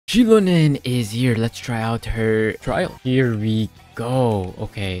Xilonen is here. Let's try out her trial. Here we go.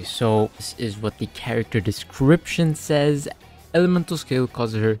 Okay, so this is what the character description says. Elemental skill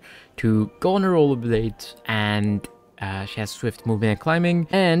causes her to go on her rollerblades, and she has swift movement and climbing.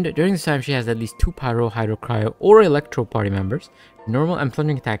 And during this time, she has at least 2 pyro, hydro, cryo, or electro party members. Normal and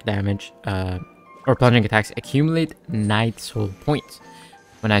plunging attack damage, or plunging attacks accumulate Night Soul points.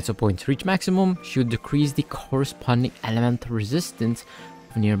 When Night Soul points reach maximum, she will decrease the corresponding elemental resistance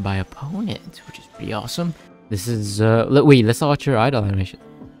of nearby opponents, which is pretty awesome. This is wait, let's watch your idol animation.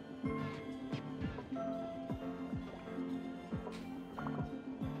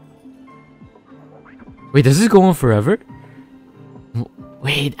 Wait, does this go on forever?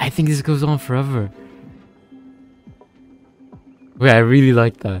 Wait, I think this goes on forever. Wait, I really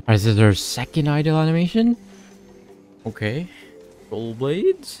like that. Alright, this is our second idol animation. Okay.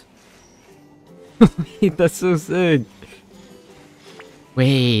 Rollerblades? Wait, that's so sick.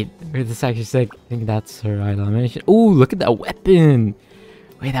 Wait, this actually sick. I think that's her idol animation. Oh, look at that weapon.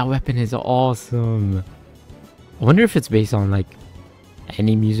 Wait, that weapon is awesome. I wonder if it's based on like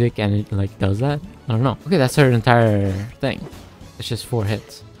any music and it like does that. I don't know. Okay, that's her entire thing. It's just 4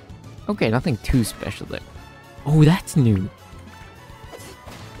 hits. Okay, nothing too special there. Oh, that's new.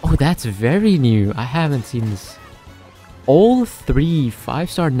 Oh, that's very new. I haven't seen this. All 3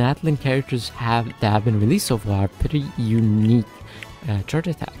 5-star Natlin characters that have been released so far are pretty unique charge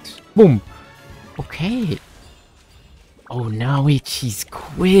attacks. Boom. Okay. Oh, now wait, she's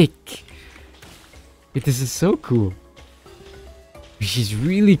quick. Wait, this is so cool. She's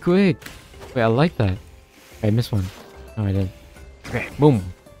really quick. Wait, I like that. I missed one. No, I didn't. Okay, boom.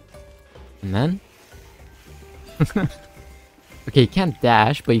 And then? Okay, you can't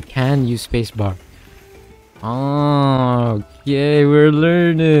dash, but you can use spacebar. Oh, okay, we're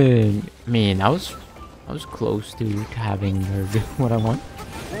learning. I mean, I was close to having her do what I want.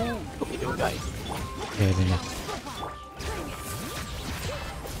 What we doing, guys? Okay, then yeah.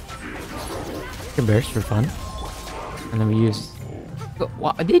 Burst for fun, and then we use.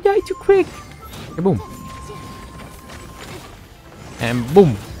 Wow, they die too quick. Okay, boom. And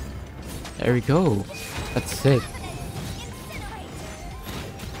boom. There we go. That's sick.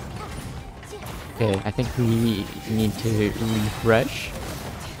 Okay, I think we need to refresh.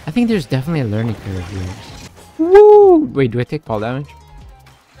 I think there's definitely a learning curve here. Woo! Wait, do I take fall damage?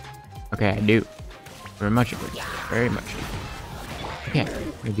 Okay, I do. Very much of it. Very much. Okay,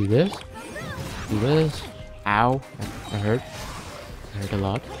 we do this. Do this. Ow. That hurt. That hurt a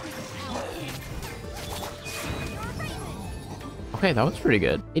lot. Okay, that was pretty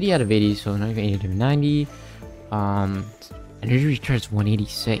good. 80 out of 80, so not even 80 out of 90. Energy recharge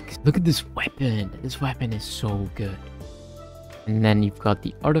 186. Look at this weapon. This weapon is so good. And then you've got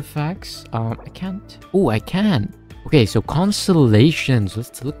the artifacts. I can't. Oh, I can. Okay, so constellations.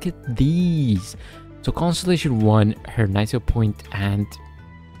 Let's look at these. So constellation 1, her Night Soul point and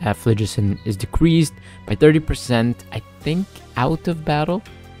Phlegison is decreased by 30%. I think out of battle.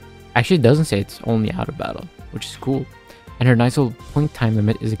 Actually, it doesn't say it's only out of battle, which is cool. And her Night Soul point time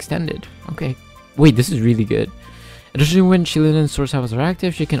limit is extended. Okay. Wait, this is really good. Additionally, when Xilonen source levels are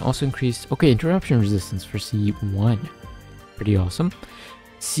active, she can also increase, interruption resistance for C1. Pretty awesome.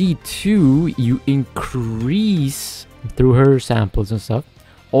 C2, you increase, through her samples and stuff,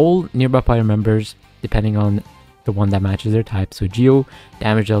 all nearby pyro members, depending on the one that matches their type. So Geo,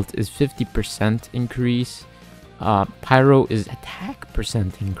 damage dealt is 50% increase. Pyro is attack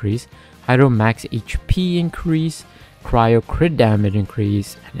percent increase. Hydro, max HP increase. Cryo, crit damage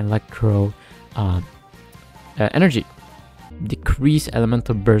increase. And Electro, energy. Decrease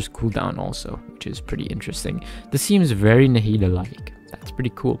elemental burst cooldown also, which is pretty interesting. This seems very Nahida-like. That's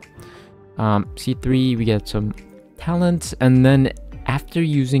pretty cool. C3, we get some talents, and then after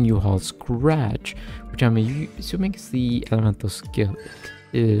using U-Haul Scratch, which I'm assuming is the elemental skill,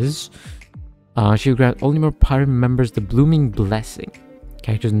 is she will grant only more pyro members the Blooming Blessing.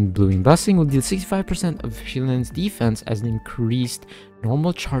 Characters in Blooming Blessing will deal 65% of Xilonen's defense as an increased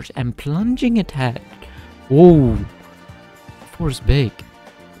normal charge and plunging attack. Whoa, 4 is big.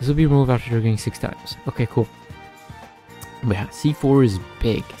 This will be removed after triggering 6 times. Okay, cool. But yeah, C4 is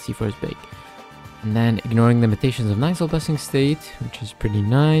big. C4 is big. And then ignoring limitations of Night Soul Blessing state, which is pretty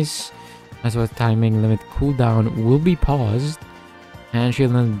nice. As well as timing limit cooldown will be paused. And she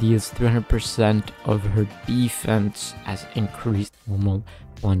then deals 300% of her defense as increased normal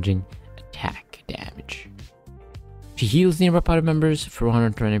plunging attack damage. She heals nearby party members for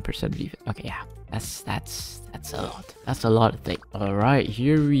 120% defense. Okay, yeah. That's a lot. That's a lot of things. Alright,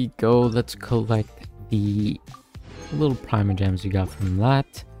 here we go. Let's collect the little primer gems we got from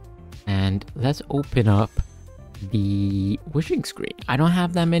that. And let's open up the wishing screen. I don't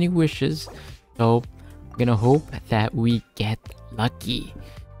have that many wishes, so I'm gonna hope that we get lucky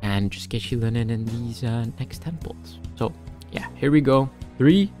and just get Xilonen in these next temples. So yeah, here we go.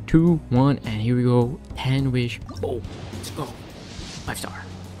 3, 2, 1, and here we go. 10 wish. Boom. Let's go. 5-star.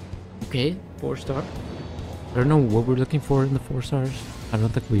 Okay, 4-star. I don't know what we're looking for in the 4 stars. I don't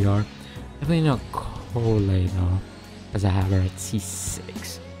think we are. Definitely not Cole, no. Because I have her at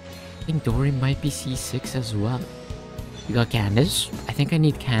C6. I think Dory might be C6 as well. We got Candace. I think I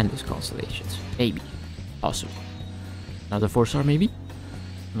need Candace Constellations. Maybe. Possible. Another 4-star maybe?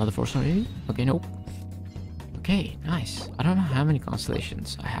 Another 4-star maybe? Okay, nope. Okay, nice. I don't know how many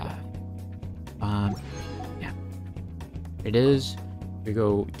constellations I have. Yeah. It is. We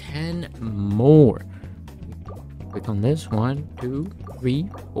go 10 more. Click on this. 1, 2, 3,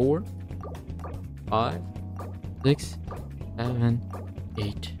 4, 5, 6, 7,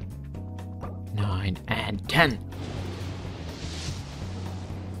 8, 9, and 10.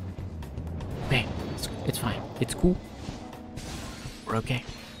 Okay, it's fine. It's cool. We're okay.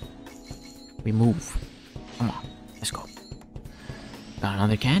 We move. Come on, let's go. Got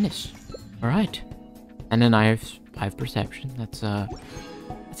another Candace. All right, and then I have perception. That's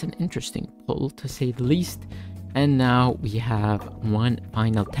an interesting pull to say the least. And now we have one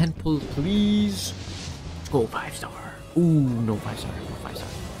final 10 pull, please. Let's go 5-star. Ooh, no 5-star, no 5-star.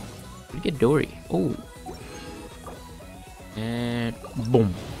 We get Dory. Oh, and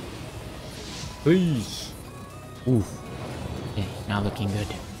boom. Please. Ooh. Okay, now looking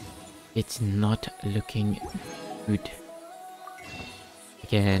good. It's not looking good. We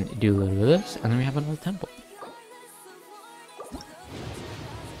can do a little bit of this, and then we have another temple.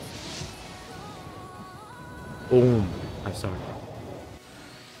 Boom. I'm sorry.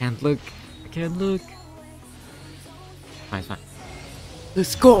 Can't look. I can't look. Fine, fine.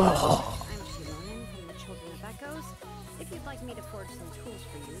 Let's go! I'm Xilonen from the Children of Echoes. If you'd like me to forge some tools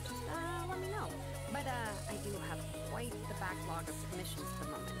for you, just let me know. But I do have quite the backlog of commissions at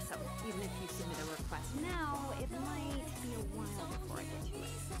the moment, so even if you submit a request now, it might be a while before I get to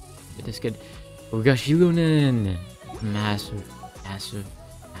it. It is good. We got Xilonen. Massive, massive,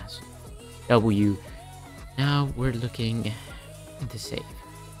 massive. W. Now we're looking into save.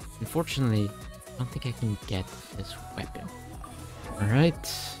 Unfortunately, I don't think I can get this weapon. Alright.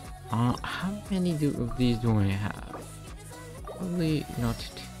 How many of these do I have? Probably not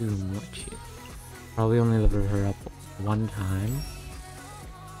too much here. Probably only level her up one time.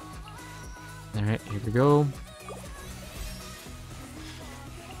 Alright, here we go.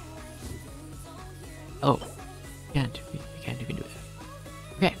 Oh, we can't even do that.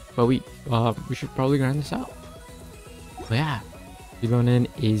 Okay, but we should probably grind this out. But yeah, Xilonen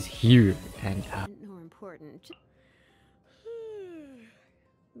is here, and No important.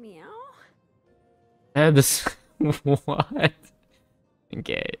 Meow. this what?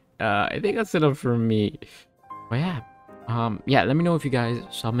 Okay, I think that's enough for me. But yeah, yeah, let me know if you guys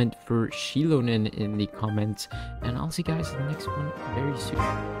summoned for Xilonen in the comments, and I'll see you guys in the next one very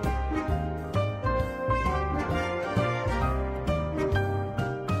soon.